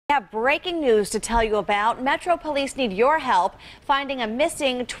Have breaking news to tell you about. Metro Police need your help finding a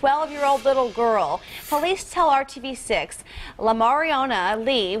missing 12-year-old little girl. Police tell RTV6 Lamariona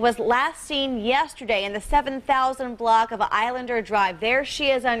Lee was last seen yesterday in the 7,000 block of Islander Drive. There she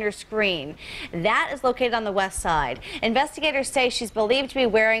is on your screen. That is located on the west side. Investigators say she's believed to be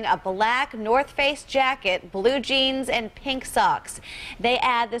wearing a black North Face jacket, blue jeans, and pink socks. They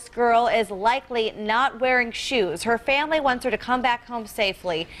add this girl is likely not wearing shoes. Her family wants her to come back home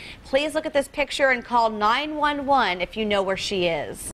safely. Please look at this picture and call 911 if you know where she is.